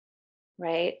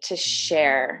 right? To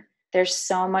share. There's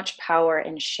so much power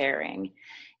in sharing.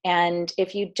 And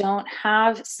if you don't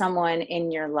have someone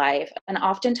in your life, and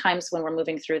oftentimes when we're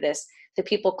moving through this, the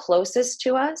people closest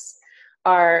to us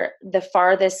are the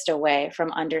farthest away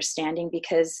from understanding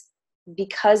because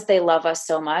they love us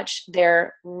so much,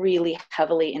 they're really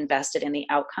heavily invested in the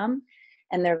outcome,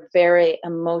 and they're very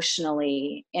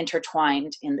emotionally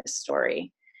intertwined in the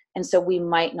story. And so we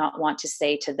might not want to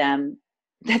say to them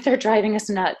that they're driving us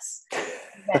nuts,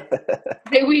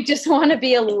 that we just want to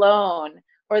be alone,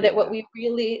 or that what we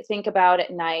really think about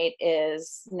at night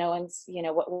is no one's,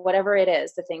 whatever it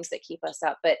is, the things that keep us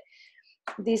up. But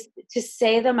to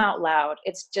say them out loud,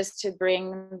 it's just to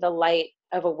bring the light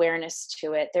of awareness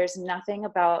to it. There's nothing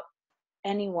about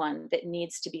anyone that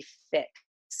needs to be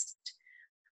fixed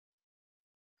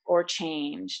or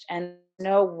changed, and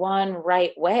no one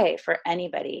right way for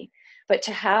anybody, but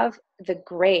to have the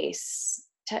grace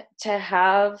to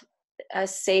have a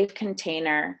safe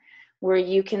container where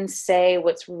you can say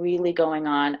what's really going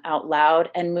on out loud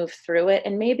and move through it,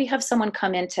 and maybe have someone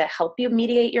come in to help you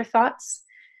mediate your thoughts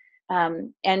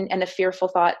and the fearful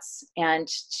thoughts, and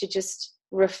to just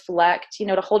reflect,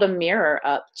 to hold a mirror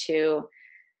up to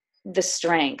the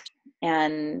strength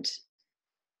and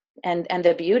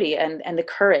the beauty and the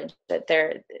courage that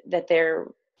they're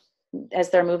as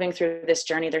they're moving through this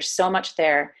journey. There's so much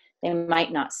there they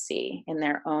might not see in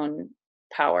their own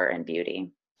power and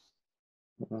beauty.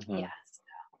 Yes,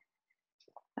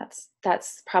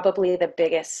 that's probably the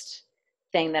biggest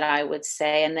thing that I would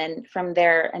say. And then from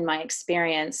there, in my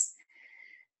experience,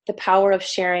 the power of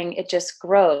sharing, it just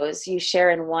grows. You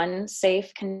share in one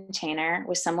safe container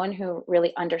with someone who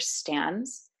really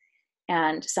understands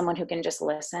and someone who can just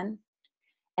listen.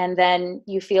 And then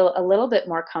you feel a little bit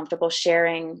more comfortable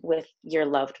sharing with your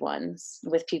loved ones,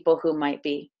 with people who might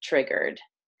be triggered.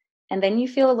 And then you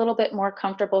feel a little bit more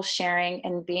comfortable sharing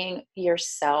and being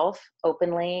yourself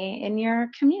openly in your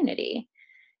community.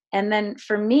 And then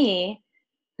for me,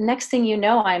 next thing you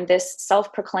know, I'm this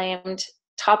self-proclaimed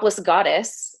topless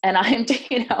goddess, and I'm,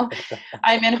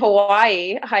 I'm in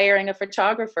Hawaii hiring a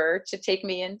photographer to take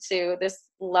me into this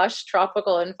lush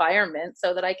tropical environment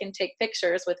so that I can take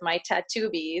pictures with my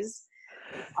Tattoobies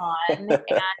on.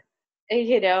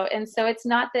 And so it's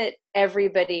not that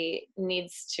everybody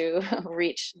needs to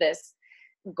reach this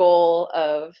goal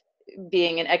of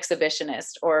being an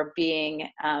exhibitionist or being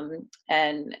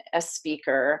a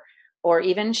speaker or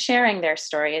even sharing their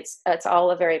story. It's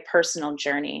all a very personal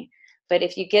journey. But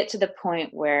if you get to the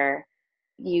point where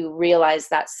you realize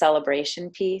that celebration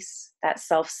piece, that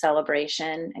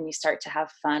self-celebration, and you start to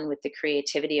have fun with the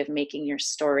creativity of making your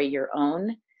story your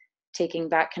own, taking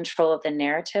back control of the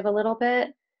narrative a little bit,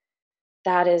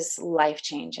 that is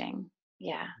life-changing.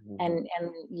 Yeah. And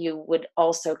you would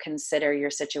also consider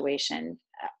your situation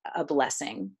a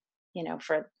blessing,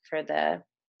 for the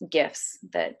gifts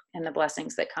that and the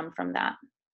blessings that come from that.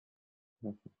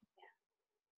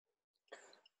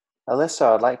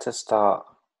 Alissa, I'd like to start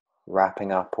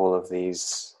wrapping up all of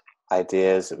these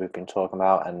ideas that we've been talking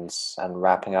about and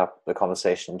wrapping up the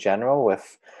conversation in general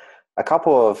with a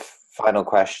couple of final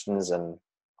questions. And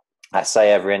I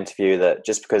say every interview that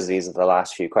just because these are the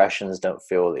last few questions, don't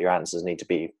feel that your answers need to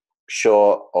be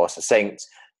short or succinct.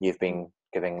 You've been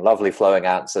giving lovely flowing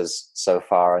answers so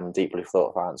far and deeply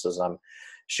thoughtful answers. I'm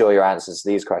sure your answers to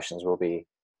these questions will be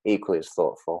equally as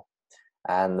thoughtful.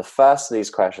 And the first of these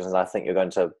questions, and I think you're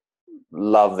going to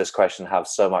love this question, have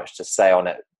so much to say on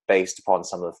it based upon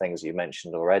some of the things you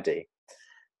mentioned already.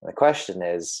 And the question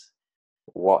is,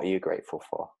 what are you grateful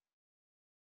for?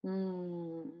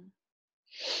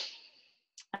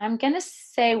 I'm going to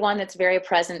say one that's very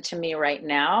present to me right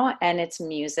now, and it's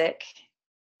music.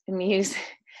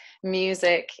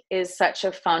 Music is such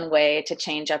a fun way to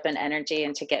change up an energy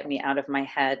and to get me out of my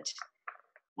head.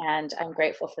 And I'm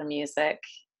grateful for music.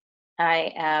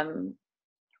 I am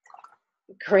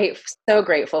so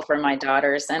grateful for my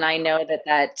daughters. And I know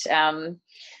that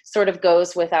sort of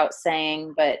goes without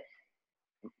saying, but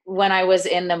when I was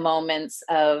in the moments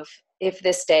of, if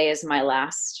this day is my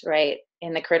last, right,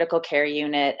 in the critical care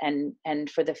unit, and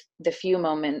for the few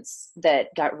moments that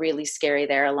got really scary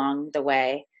there along the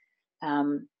way,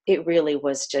 it really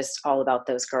was just all about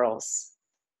those girls,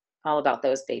 all about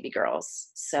those baby girls.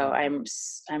 So I'm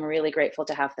really grateful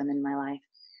to have them in my life.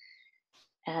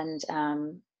 And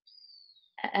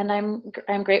I'm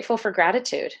grateful for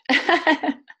gratitude.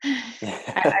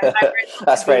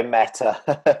 That's very meta.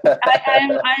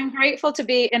 I'm grateful to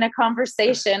be in a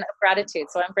conversation of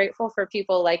gratitude. So I'm grateful for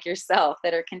people like yourself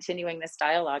that are continuing this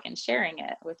dialogue and sharing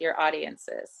it with your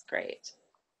audiences. Great.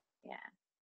 Yeah.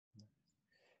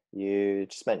 You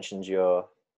just mentioned your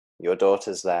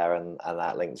daughters there, and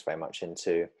that links very much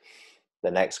into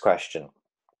the next question.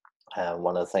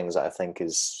 One of the things that I think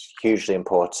is hugely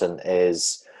important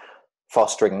is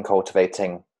fostering and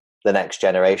cultivating the next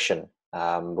generation.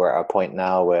 We're at a point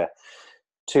now where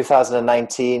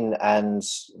 2019, and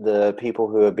the people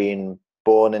who are being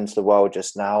born into the world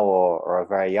just now or are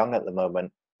very young at the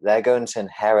moment, they're going to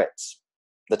inherit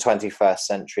the 21st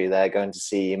century. They're going to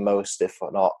see most, if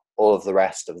not all, of the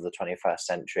rest of the 21st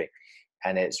century.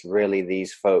 And it's really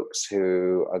these folks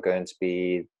who are going to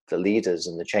be the leaders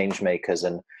and the change makers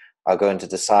and are going to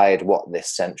decide what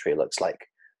this century looks like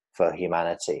for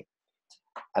humanity.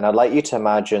 And I'd like you to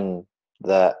imagine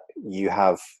that you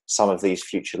have some of these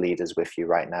future leaders with you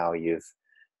right now. You've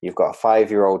got a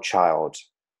 5-year-old child,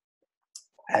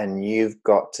 and you've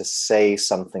got to say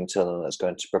something to them that's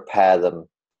going to prepare them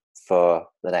for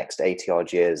the next 80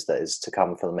 odd years that is to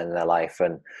come for them in their life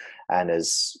and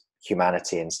as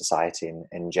humanity and society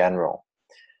in general.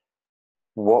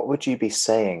 What would you be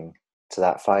saying to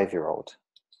that 5-year-old?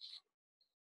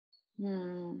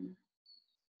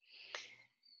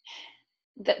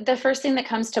 The first thing that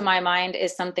comes to my mind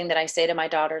is something that I say to my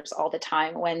daughters all the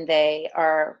time when they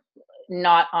are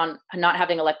not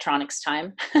having electronics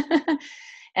time.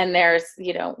 And there's,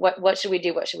 what should we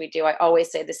do? What should we do? I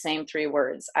always say the same 3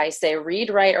 words. I say, read,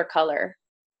 write, or color.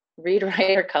 Read,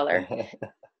 write, or color.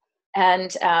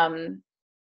 And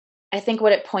I think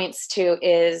what it points to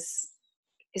is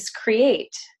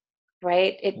create,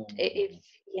 right?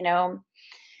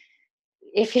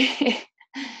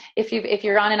 If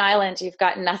you're on an island, you've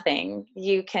got nothing,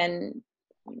 you can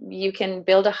you can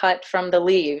build a hut from the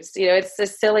leaves. You know, it's a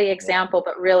silly example,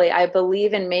 but really I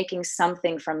believe in making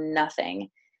something from nothing.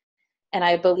 And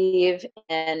I believe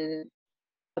in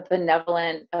a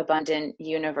benevolent, abundant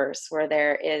universe where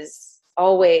there is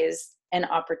always an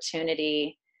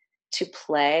opportunity to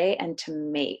play and to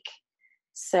make.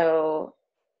 So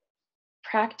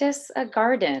practice a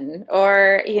garden,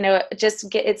 or, you know, just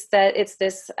get, it's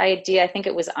this idea, I think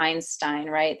it was Einstein,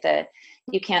 right? That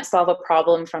you can't solve a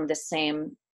problem from the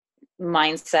same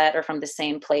mindset or from the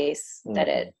same place that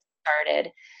it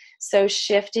started. So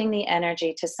shifting the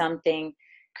energy to something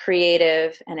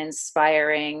creative and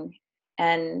inspiring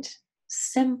and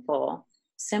simple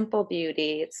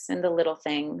beauty. It's in the little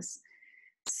things.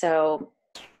 So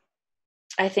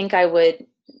I think I would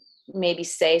maybe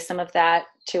say some of that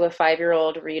to a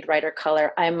 5-year-old, read, write, or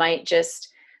color. I might just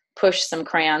push some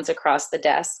crayons across the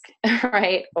desk,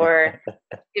 right? Or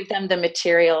give them the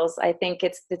materials. I think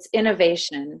it's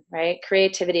innovation, right?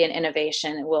 Creativity and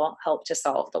innovation will help to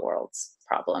solve the world's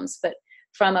problems, but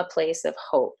from a place of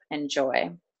hope and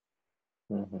joy.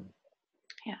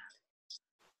 Yeah.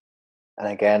 And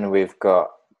again, we've got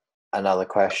another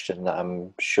question that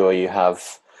I'm sure you have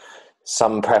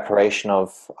some preparation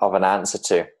of an answer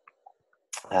to.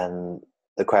 And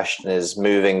the question is,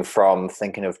 moving from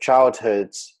thinking of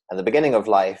childhood and the beginning of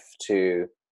life to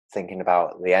thinking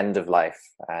about the end of life.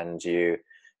 And you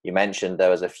mentioned there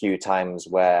was a few times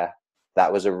where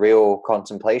that was a real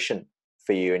contemplation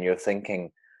for you, and you're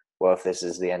thinking, well, if this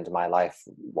is the end of my life,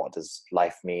 what does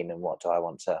life mean, and what do I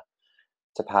want to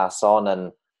pass on?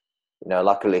 And you know,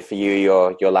 luckily for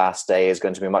you, your last day is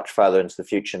going to be much further into the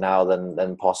future now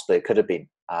than possibly it could have been.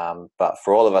 But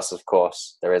for all of us, of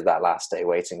course, there is that last day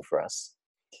waiting for us.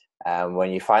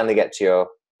 When you finally get to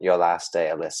your last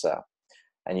day, Alissa,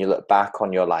 and you look back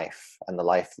on your life and the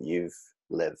life that you've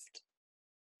lived,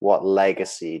 what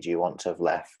legacy do you want to have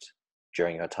left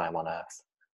during your time on Earth?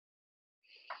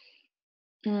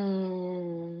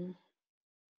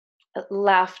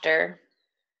 Laughter.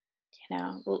 You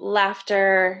know,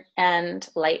 laughter and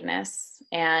lightness.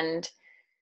 And,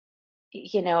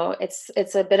 you know,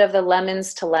 it's a bit of the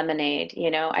lemons to lemonade. You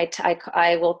know,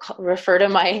 I will refer to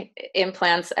my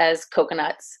implants as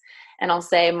coconuts, and I'll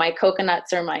say my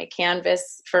coconuts are my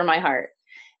canvas for my heart.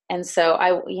 And so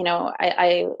I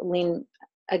lean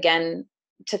again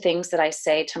to things that I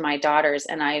say to my daughters,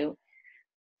 and I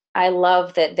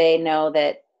love that they know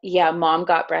that, yeah, mom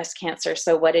got breast cancer.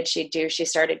 So what did she do? She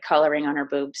started coloring on her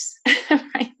boobs.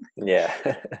 Right? Yeah.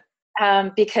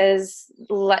 Because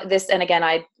this, and again,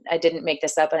 I didn't make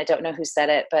this up, and I don't know who said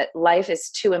it, but life is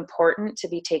too important to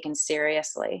be taken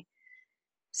seriously.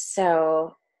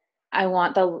 So I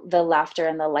want the laughter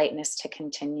and the lightness to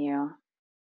continue.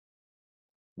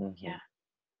 Yeah.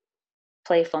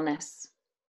 Playfulness.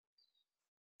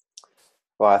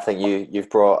 Well, I think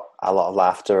you've brought a lot of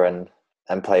laughter and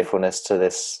playfulness to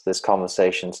this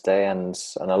conversation today, and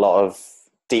a lot of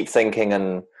deep thinking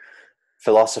and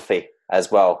philosophy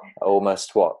as well.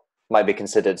 Almost what might be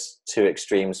considered two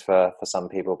extremes for some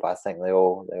people, but I think they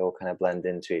all kind of blend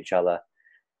into each other.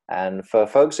 And for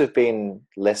folks who've been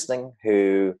listening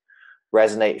who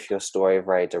resonate with your story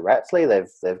very directly,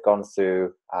 they've gone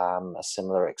through a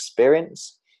similar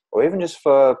experience, or even just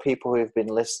for people who've been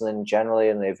listening generally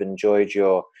and they've enjoyed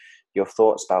your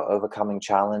thoughts about overcoming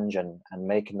challenge and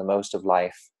making the most of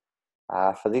life.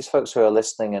 For these folks who are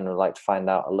listening and would like to find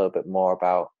out a little bit more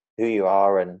about who you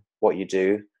are and what you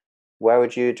do, where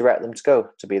would you direct them to go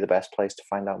to be the best place to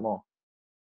find out more?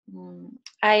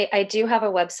 I do have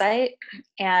a website,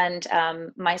 and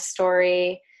my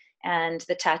story and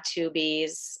the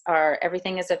Tattoobies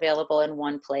everything is available in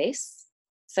one place.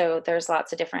 So there's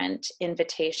lots of different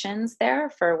invitations there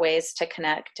for ways to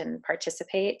connect and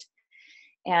participate.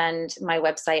 And my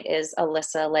website is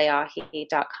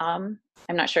alissaleahi.com.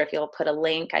 I'm not sure if you'll put a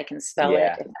link. I can spell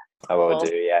it. I will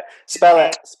do, yeah. Spell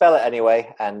it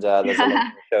anywi, and there's a link in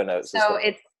the show notes as well.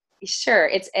 It's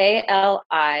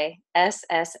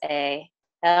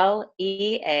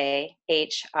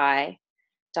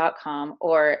ALISSALEAHI.com,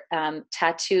 or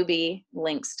Tattoobie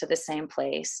links to the same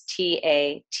place,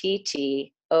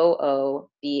 TATTOOBIE,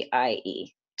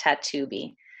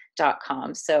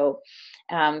 Tattoobie.com. So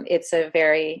it's a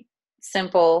very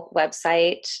simple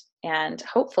website, and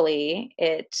hopefully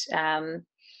it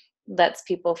lets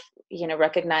people,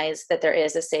 recognize that there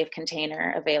is a safe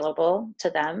container available to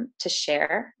them to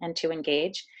share and to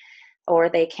engage, or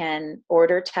they can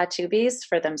order Tattoobies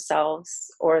for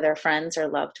themselves or their friends or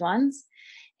loved ones.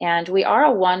 And we are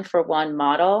a 1-for-1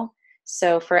 model.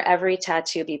 So for every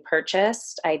Tattoobie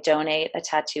purchased, I donate a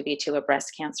Tattoobie to a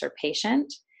breast cancer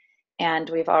patient. And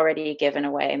we've already given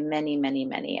away many, many,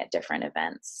 many at different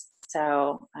events.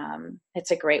 So it's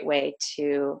a great way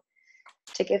to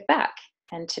give back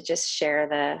and to just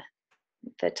share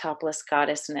the topless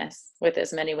goddessness with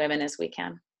as many women as we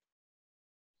can.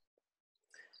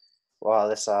 Well,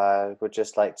 Alissa, I would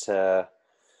just like to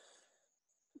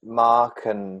mark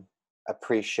and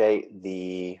appreciate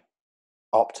the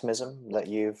optimism that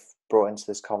you've brought into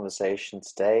this conversation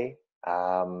today.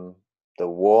 The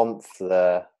warmth,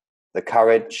 the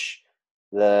courage,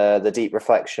 the deep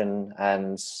reflection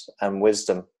and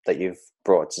wisdom that you've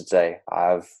brought today.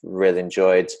 I've really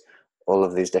enjoyed all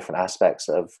of these different aspects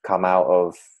that have come out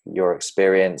of your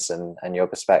experience and your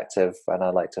perspective. And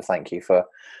I'd like to thank you for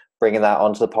bringing that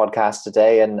onto the podcast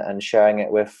today and sharing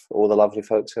it with all the lovely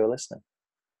folks who are listening.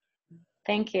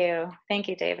 Thank you. Thank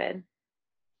you, David.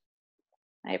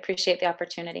 I appreciate the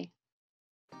opportunity.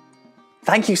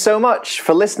 Thank you so much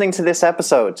for listening to this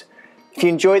episode. If you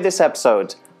enjoyed this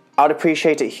episode, I'd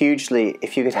appreciate it hugely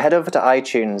if you could head over to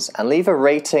iTunes and leave a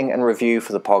rating and review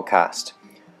for the podcast.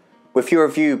 With your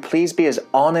review, please be as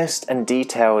honest and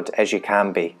detailed as you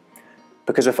can be.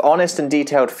 Because with honest and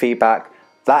detailed feedback,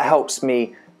 that helps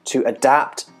me to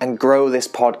adapt and grow this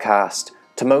podcast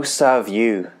to most serve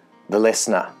you, the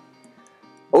listener.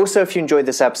 Also, if you enjoyed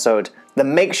this episode,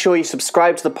 then make sure you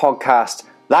subscribe to the podcast.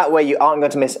 That way you aren't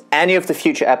going to miss any of the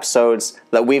future episodes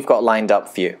that we've got lined up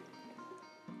for you.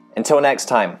 Until next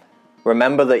time,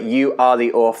 remember that you are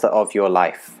the author of your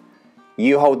life.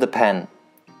 You hold the pen,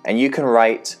 and you can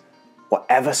write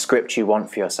whatever script you want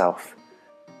for yourself.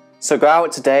 So go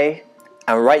out today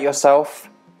and write yourself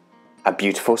a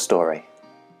beautiful story.